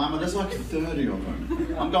 Jasmine, Jemima, there's like 30 of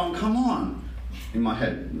them. I'm going, come on. In my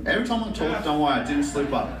head. Every time I talk, don't worry, I didn't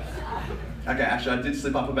slip up. Okay, actually I did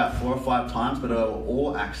slip up about 4 or 5 times, but they were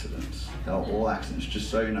all accidents. Just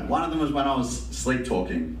so you know. One of them was when I was sleep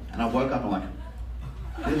talking, and I woke up and I'm like,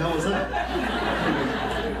 who the hell was that?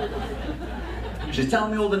 She's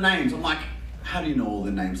telling me all the names. I'm like, how do you know all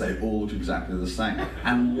the names? They all look exactly the same.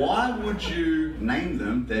 And why would you name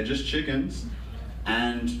them? They're just chickens.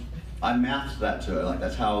 And I mouthed that to her, like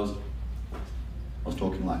that's how I was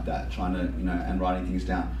talking like that, trying to, and writing things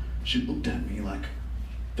down. She looked at me like,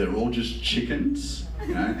 they're all just chickens,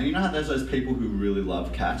 And you know how there's those people who really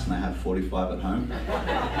love cats and they have 45 at home?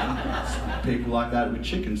 People like that with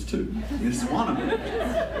chickens too. This is one of them.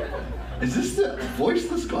 Is this the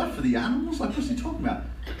voiceless guy for the animals? Like, what's he talking about?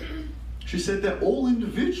 She said they're all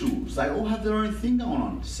individuals. They all have their own thing going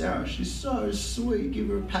on. Sarah, she's so sweet. Give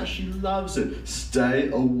her a pat. She loves it. Stay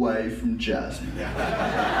away from Jasmine.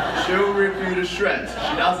 She'll rip you to shreds.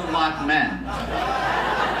 She doesn't like men.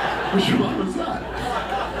 Which one was that?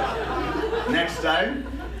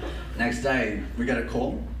 Next day, we get a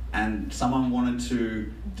call, and someone wanted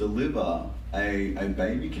to deliver a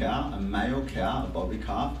baby cow, a male cow, a bobby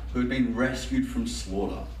calf, who had been rescued from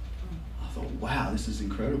slaughter. I thought, wow, this is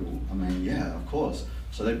incredible. I mean, yeah, of course.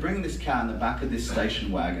 So they bring this cow in the back of this station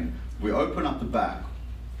wagon. We open up the back,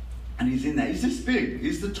 and he's in there. He's this big.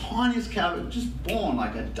 He's the tiniest cow, just born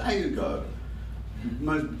like a day ago.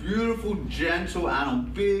 most beautiful, gentle animal,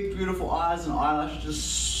 big, beautiful eyes and eyelashes,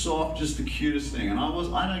 just soft, just the cutest thing. And I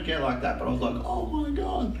don't get like that, but I was like, oh my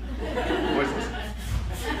God.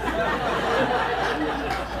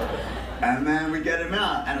 And then we get him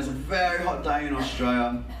out, and it's a very hot day in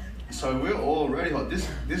Australia. So we're already hot.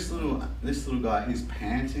 This little guy, he's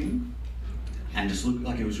panting, and just looked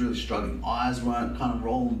like he was really struggling. Eyes weren't kind of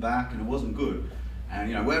rolling back, and it wasn't good. And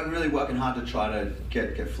you know, we're really working hard to try to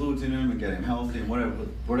get fluids in him and get him healthy and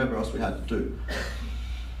whatever else we had to do.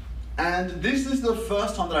 And this is the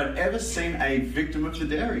first time that I'd ever seen a victim of the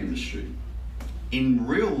dairy industry in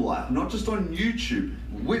real life, not just on YouTube,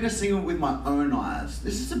 witnessing it with my own eyes.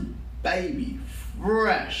 This is a baby,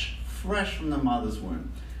 fresh from the mother's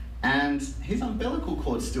womb, and his umbilical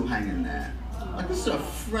cord's still hanging there. Like, this is a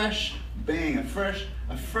fresh being, a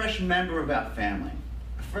fresh member of our family,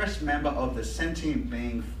 a fresh member of the sentient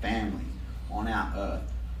being family on our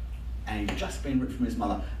earth. And he'd just been ripped from his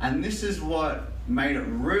mother. And this is what made it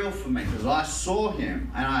real for me, because I saw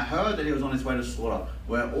him and I heard that he was on his way to slaughter,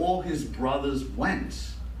 where all his brothers went.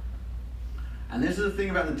 And this is the thing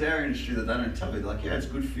about the dairy industry that they don't tell you. They're like, yeah, it's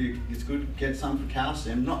good for you, it's good to get some for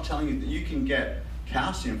calcium, not telling you that you can get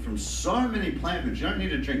calcium from so many plant foods. You don't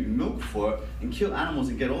need to drink milk for it and kill animals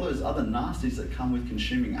and get all those other nasties that come with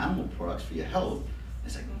consuming animal products for your health. They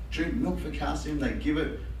say, drink milk for calcium, they give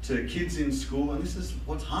it to kids in school, and this is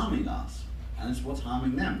what's harming us, and it's what's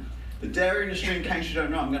harming them. The dairy industry, in case you don't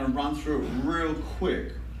know, I'm going to run through it real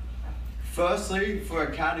quick. Firstly, for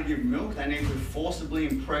a cow to give milk, they need to forcibly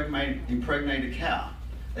impregnate a cow.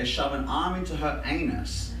 They shove an arm into her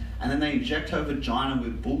anus, and then they inject her vagina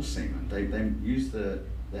with bull semen. They use their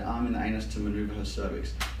arm in the anus to maneuver her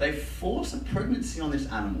cervix. They force a pregnancy on this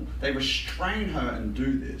animal. They restrain her and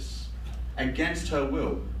do this against her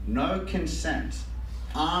will. No consent.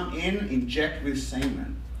 Arm in, inject with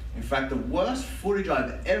semen. In fact, the worst footage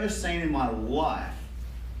I've ever seen in my life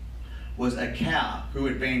was a cow who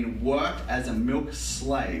had been worked as a milk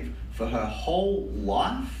slave for her whole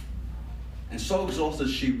life, and so exhausted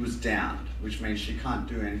she was downed, which means she can't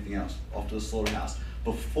do anything else, off to the slaughterhouse.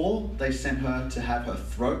 Before they sent her to have her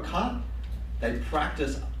throat cut, they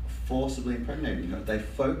practiced forcibly impregnating her.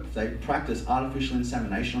 They practiced artificial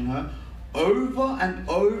insemination on her over and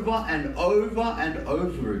over and over and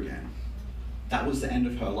over again. That was the end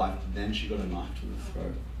of her life. Then she got a knife to the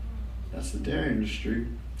throat. That's the dairy industry.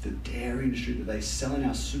 The dairy industry that they sell in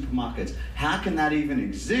our supermarkets. How can that even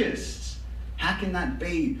exist? How can that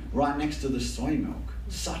be right next to the soy milk?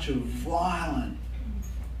 Such a violent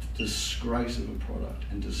disgrace of a product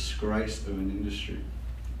and disgrace of an industry.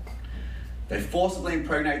 They forcibly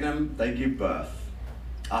impregnate them, they give birth.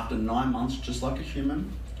 After 9 months, just like a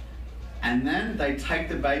human, and then they take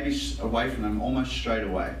the baby away from them almost straight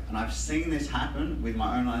away. And I've seen this happen with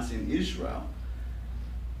my own eyes in Israel.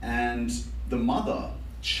 And the mother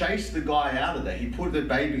chased the guy out of there. He put the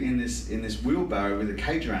baby in this wheelbarrow with a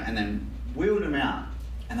cage around and then wheeled him out.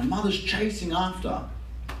 And the mother's chasing after.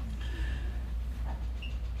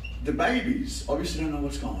 The babies obviously don't know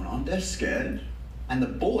what's going on. They're scared. And the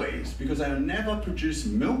boys, because they will never produce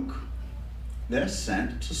milk, they're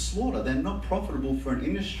sent to slaughter. They're not profitable for an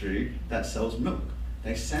industry that sells milk.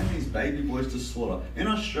 They send these baby boys to slaughter. In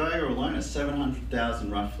Australia alone, it's 700,000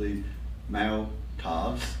 roughly male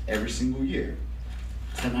calves every single year.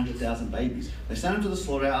 700,000 babies. They send them to the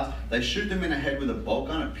slaughterhouse, they shoot them in the head with a bolt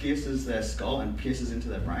gun, it pierces their skull and pierces into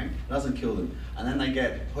their brain. It doesn't kill them. And then they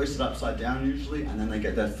get hoisted upside down usually, and then they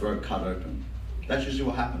get their throat cut open. That's usually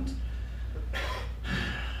what happens.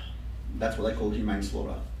 That's what they call humane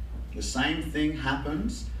slaughter. The same thing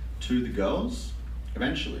happens to the girls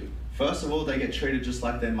eventually. First of all, they get treated just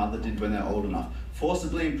like their mother did when they're old enough.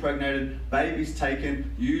 Forcibly impregnated, babies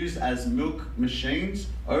taken, used as milk machines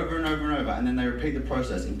over and over and over, and then they repeat the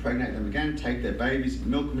process, impregnate them again, take their babies,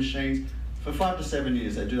 milk machines, for 5 to 7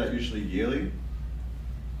 years. They do that usually yearly.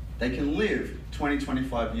 They can live 20,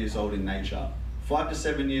 25 years old in nature. 5 to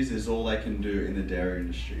 7 years is all they can do in the dairy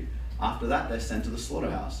industry. After that, they're sent to the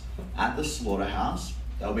slaughterhouse. At the slaughterhouse,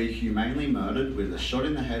 they'll be humanely murdered with a shot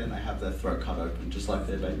in the head and they have their throat cut open, just like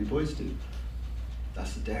their baby boys did.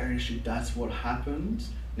 That's the dairy industry, that's what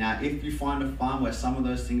happens. Now, if you find a farm where some of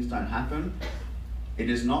those things don't happen, it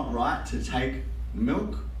is not right to take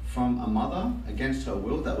milk from a mother against her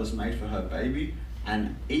will that was made for her baby,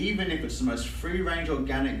 and even if it's the most free-range,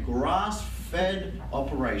 organic, grass-fed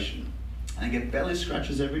operation, and they get belly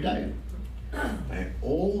scratches every day, they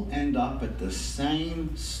all end up at the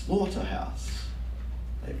same slaughterhouse.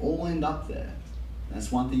 They all end up there. That's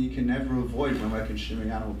one thing you can never avoid when we're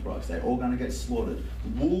consuming animal products. They're all going to get slaughtered.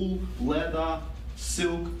 Wool, leather,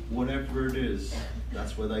 silk, whatever it is,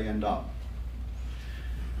 that's where they end up.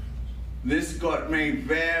 this got me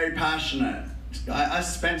very passionate. I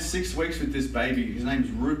spent 6 weeks with this baby. His name's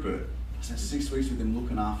Rupert. I spent 6 weeks with him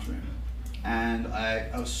looking after him. And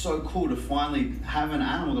it was so cool to finally have an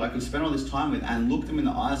animal that I could spend all this time with and look them in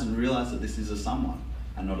the eyes and realize that this is a someone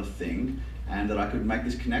and not a thing, and that I could make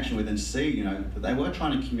this connection with and see, you know, that they were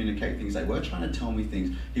trying to communicate things, they were trying to tell me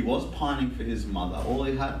things. He was pining for his mother. All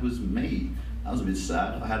he had was me. That was a bit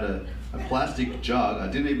sad. I had a plastic jug. I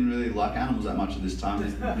didn't even really like animals that much at this time.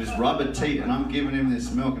 This rubber teat, and I'm giving him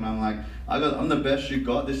this milk, and I'm like, I'm the best you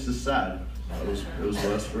got. This is sad. It was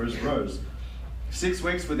worse for his Rose. 6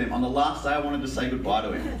 weeks with him. On the last day, I wanted to say goodbye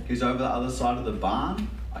to him. He's over the other side of the barn.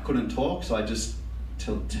 I couldn't talk, so I just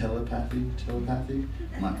telepathy.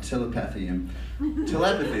 I'm like telepathy him.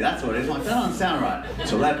 Telepathy. That's what it is. I'm like, that doesn't sound right.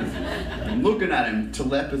 Telepathy. I'm looking at him,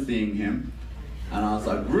 telepathying him. And I was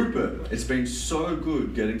like, Rupert, it's been so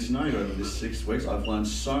good getting to know you over this 6 weeks. I've learned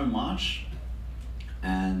so much,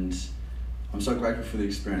 and I'm so grateful for the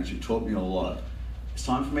experience. You've taught me a lot. It's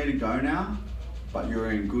time for me to go now, but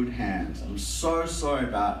you're in good hands. I'm so sorry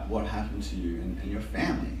about what happened to you and your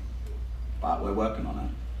family, but we're working on it.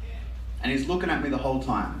 And he's looking at me the whole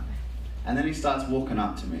time. And then he starts walking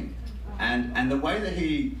up to me. And the way that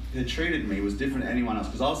he had treated me was different to anyone else,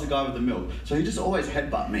 because I was the guy with the milk. So he just always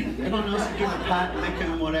headbutt me. Everyone else would give a pat,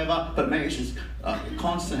 licking and whatever, but me, it's just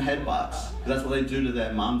constant headbutts. That's what they do to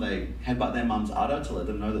their mum. They headbutt their mum's udder to let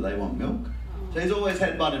them know that they want milk. So he's always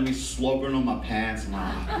headbutting me, slobbering on my pants.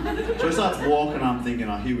 So he starts walking, and I'm thinking,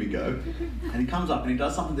 oh, here we go. And he comes up and he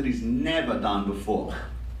does something that he's never done before.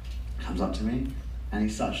 He comes up to me and he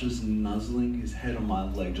starts just nuzzling his head on my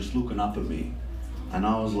leg, just looking up at me. And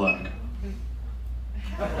I was like,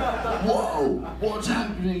 whoa, what's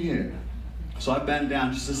happening here? So I bend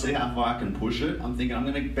down just to see how far I can push it. I'm thinking I'm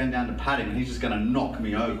going to bend down to pat him and he's just going to knock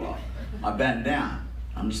me over. I bend down.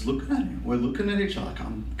 I'm just looking at him. We're looking at each other like, I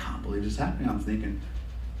can't believe this is happening. I'm thinking,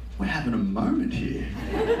 we're having a moment here.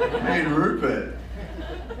 Me and Rupert.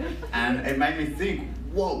 And it made me think,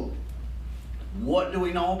 whoa, what do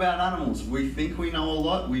we know about animals? We think we know a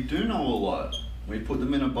lot. We do know a lot. We put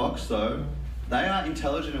them in a box though. They are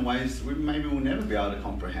intelligent in ways we maybe will never be able to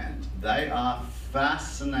comprehend. They are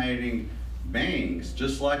fascinating beings,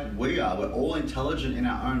 just like we are. We're all intelligent in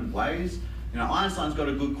our own ways. You know, Einstein's got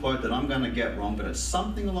a good quote that I'm going to get wrong, but it's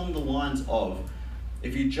something along the lines of,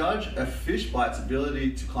 if you judge a fish by its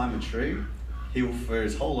ability to climb a tree, he will for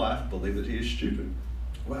his whole life believe that he is stupid.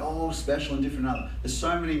 We're all special and different. There's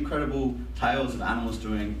so many incredible tales of animals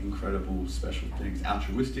doing incredible special things,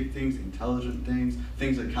 altruistic things, intelligent things,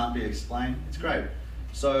 things that can't be explained. It's great.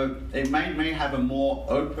 So it made me have a more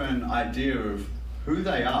open idea of who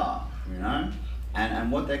they are, you know,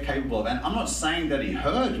 and what they're capable of. And I'm not saying that he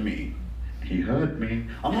heard me. He heard me.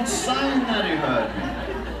 I'm not saying that he heard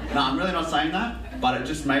me. No, I'm really not saying that, but it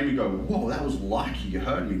just made me go, whoa, that was lucky you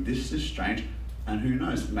heard me. This is strange. And who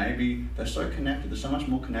knows, maybe they're so connected, they're so much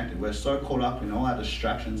more connected. We're so caught up in all our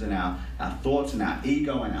distractions and our thoughts and our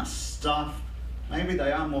ego and our stuff. Maybe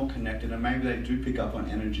they are more connected and maybe they do pick up on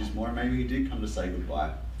energies more, and maybe he did come to say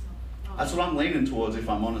goodbye. That's what I'm leaning towards, if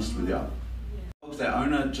I'm honest with you. Their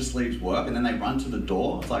owner just leaves work and then they run to the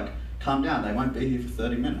door. It's like, calm down, they won't be here for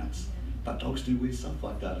 30 minutes. But dogs do weird stuff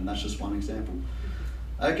like that, and that's just one example.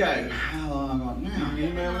 Okay, how long have I got now?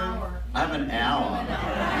 Email him? I have an hour.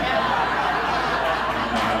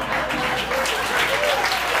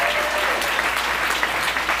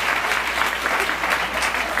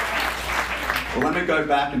 Well, let me go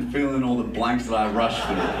back and fill in all the blanks that I rushed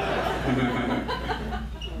through.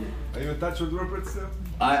 Are you in touch with Rupert still?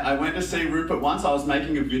 I went to see Rupert once. I was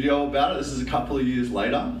making a video about it. This is a couple of years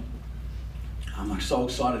later. I'm like so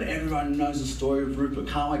excited. Everyone knows the story of Rupert.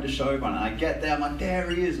 Can't wait to show everyone. And I get there, I'm like, there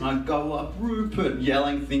he is. And I go up, Rupert,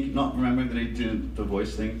 yelling, thinking, not remembering that he did the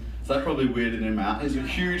voice thing. So that probably weirded him out. He's a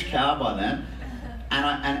huge cow by then.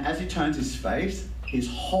 And as he turns his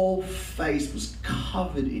whole face was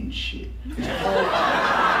covered in shit. I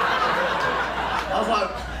was like,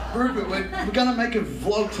 Rupert, we're gonna make a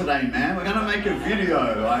vlog today, man. We're gonna make a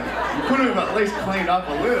video. Like, you could have at least cleaned up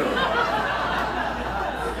a little.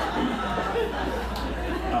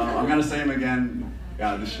 I'm going to see him again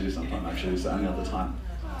this year sometime, actually, so only other time.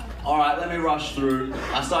 All right, let me rush through.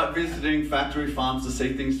 I start visiting factory farms to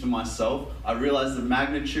see things for myself. I realize the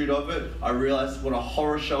magnitude of it. I realize what a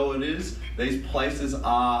horror show it is. These places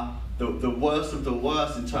are the worst of the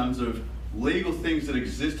worst in terms of legal things that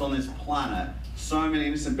exist on this planet. So many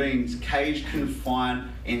innocent beings caged, confined,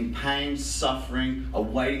 in pain, suffering,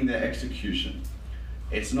 awaiting their execution.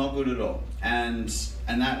 It's not good at all. And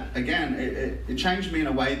that, again, it changed me in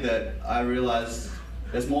a way that I realized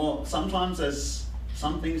there's more, sometimes there's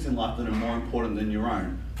some things in life that are more important than your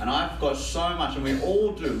own. And I've got so much, and we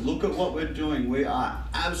all do. Look at what we're doing. We are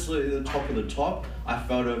absolutely the top of the top. I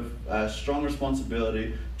felt a strong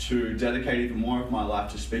responsibility to dedicate even more of my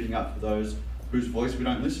life to speaking up for those whose voice we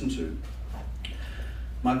don't listen to.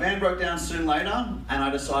 My van broke down soon later, and I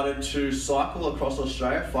decided to cycle across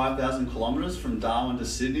Australia, 5,000 kilometres from Darwin to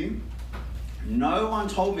Sydney. No one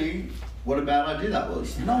told me what a bad idea that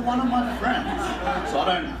was. Not one of my friends. So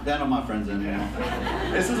they're not my friends anymore.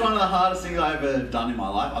 This is one of the hardest things I've ever done in my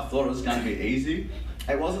life. I thought it was going to be easy.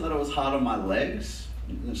 It wasn't that it was hard on my legs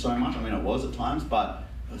so much. I mean, it was at times, but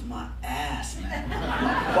it was my ass, man.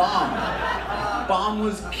 My bum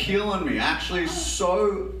was killing me. Actually,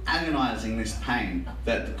 so agonizing, this pain,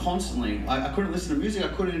 that constantly, I couldn't listen to music, I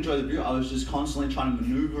couldn't enjoy the view. I was just constantly trying to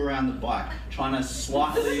maneuver around the bike, trying to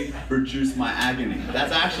slightly reduce my agony.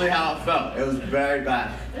 That's actually how it felt. It was very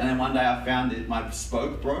bad. And then one day I found that my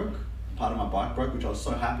spoke broke, part of my bike broke, which I was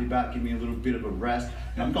so happy about, give me a little bit of a rest.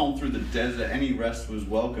 And I'm going through the desert, any rest was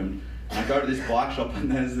welcomed. And I go to this bike shop and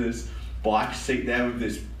there's this bike seat there with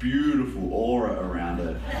this beautiful aura around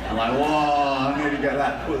it. I'm like, whoa, I need to get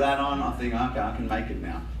that, put that on. I think, okay, I can make it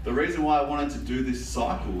now. The reason why I wanted to do this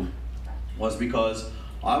cycle was because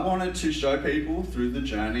I wanted to show people through the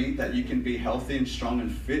journey that you can be healthy and strong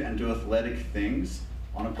and fit and do athletic things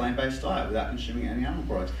on a plant-based diet without consuming any animal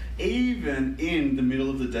products, even in the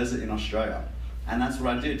middle of the desert in Australia. And that's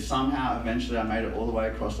what I did. Somehow, eventually, I made it all the way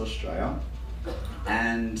across Australia.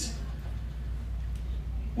 And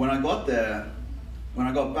when I got there, when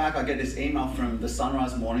I got back, I get this email from the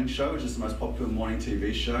Sunrise Morning Show, which is the most popular morning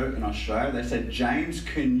TV show in Australia. They said, James,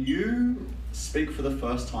 can you speak for the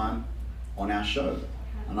first time on our show?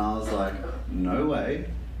 And I was like, no way,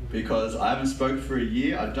 because I haven't spoken for a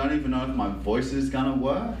year. I don't even know if my voice is gonna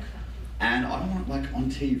work. And I don't want, like, on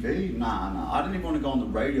TV, nah. I didn't even want to go on the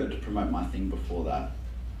radio to promote my thing before that.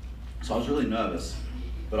 So I was really nervous,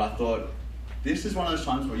 but I thought, this is one of those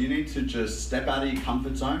times where you need to just step out of your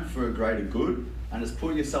comfort zone for a greater good and just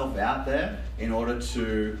put yourself out there in order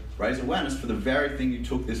to raise awareness for the very thing you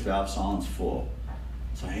took this vow of silence for.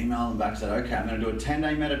 So I emailed them back and said, okay, I'm going to do a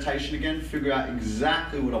 10-day meditation again, figure out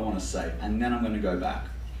exactly what I want to say, and then I'm going to go back.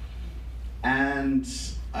 And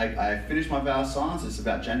I finished my vow of silence. It's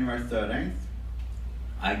about January 13th.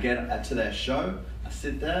 I get to their show, I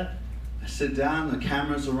sit there, I sit down, the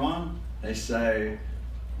cameras are on, they say,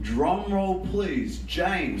 drum roll please,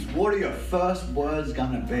 James, what are your first words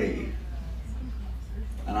gonna be?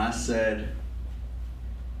 And I said,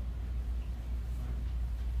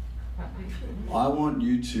 I want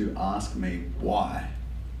you to ask me why.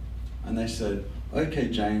 And they said, okay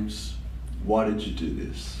James, why did you do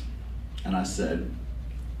this? And I said,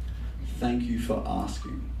 thank you for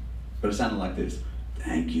asking. But it sounded like this,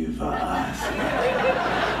 thank you for asking.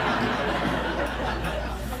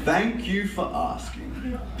 Thank you for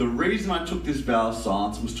asking. The reason I took this vow of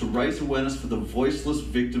silence was to raise awareness for the voiceless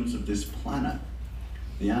victims of this planet,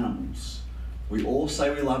 the animals. We all say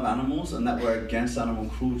we love animals and that we're against animal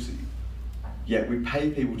cruelty. Yet we pay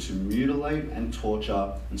people to mutilate and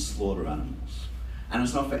torture and slaughter animals. And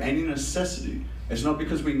it's not for any necessity. It's not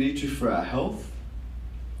because we need to for our health.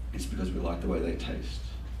 It's because we like the way they taste.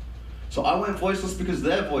 So I went voiceless because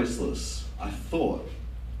they're voiceless, I thought.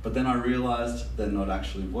 But then I realized they're not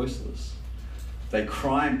actually voiceless. They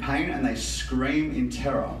cry in pain and they scream in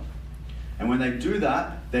terror. And when they do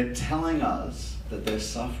that, they're telling us that they're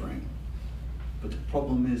suffering. But the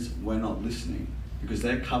problem is we're not listening because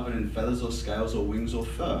they're covered in feathers or scales or wings or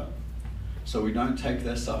fur. So we don't take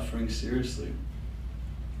their suffering seriously.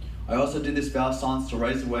 I also did this vow of silence to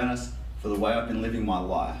raise awareness for the way I've been living my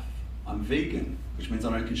life. I'm vegan, which means I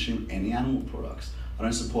don't consume any animal products. I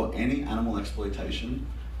don't support any animal exploitation.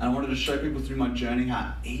 And I wanted to show people through my journey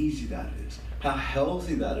how easy that is, how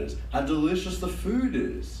healthy that is, how delicious the food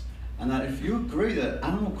is. And that if you agree that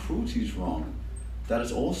animal cruelty is wrong, that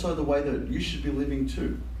it's also the way that you should be living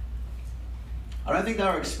too. I don't think they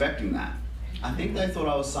were expecting that. I think they thought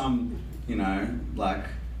I was some, like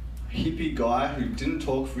hippie guy who didn't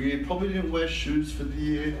talk for a year, probably didn't wear shoes for the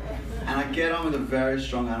year. And I get on with a very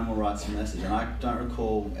strong animal rights message. And I don't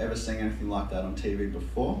recall ever seeing anything like that on TV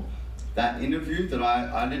before. That interview that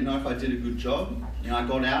I didn't know if I did a good job. I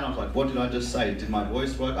got out and I was like, what did I just say? Did my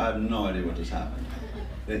voice work? I have no idea what just happened.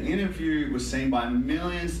 The interview was seen by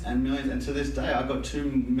millions and millions, and to this day I got 2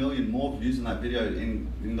 million more views on that video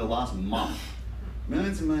in the last month.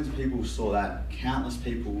 Millions and millions of people saw that. Countless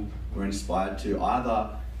people were inspired to either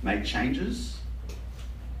make changes,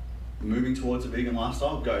 moving towards a vegan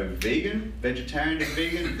lifestyle, go vegan, vegetarian to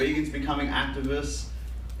vegan, vegans becoming activists.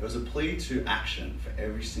 It was a plea to action for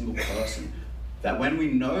every single person. That when we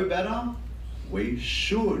know better, we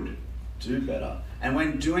should do better. And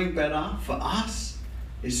when doing better for us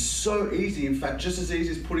is so easy, in fact, just as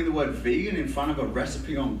easy as putting the word vegan in front of a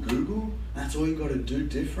recipe on Google, that's all you got to do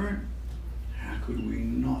different. How could we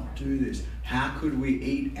not do this? How could we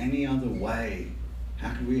eat any other way?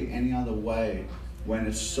 How could we eat any other way when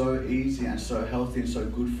it's so easy and so healthy and so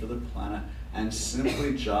good for the planet and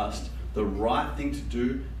simply just the right thing to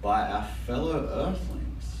do by our fellow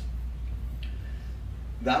earthlings?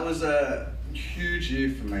 That was a huge year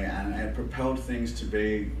for me, and it propelled things to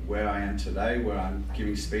be where I am today, where I'm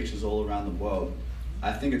giving speeches all around the world.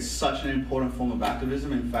 I think it's such an important form of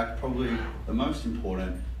activism, in fact, probably the most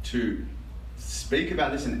important, to speak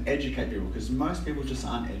about this and educate people, because most people just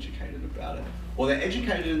aren't educated about it. Or they're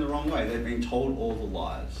educated in the wrong way. They've been told all the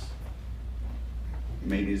lies.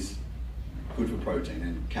 Meat is good for protein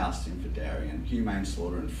and calcium for dairy and humane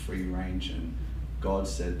slaughter and free range and God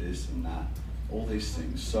said this and that, all these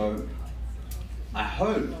things. So I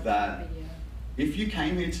hope that if you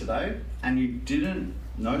came here today and you didn't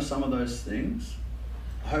know some of those things,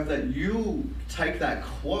 I hope that you'll take that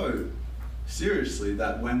quote seriously,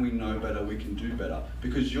 that when we know better, we can do better.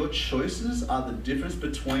 Because your choices are the difference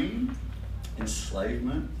between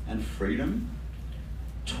enslavement and freedom,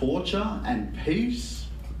 torture and peace,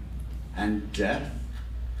 and death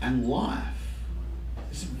and life.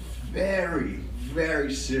 It's very,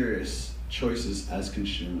 very serious choices as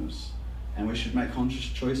consumers. And we should make conscious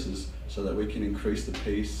choices so that we can increase the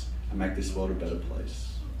peace and make this world a better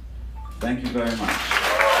place. Thank you very much.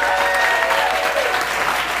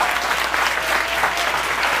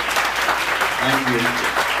 Thank you.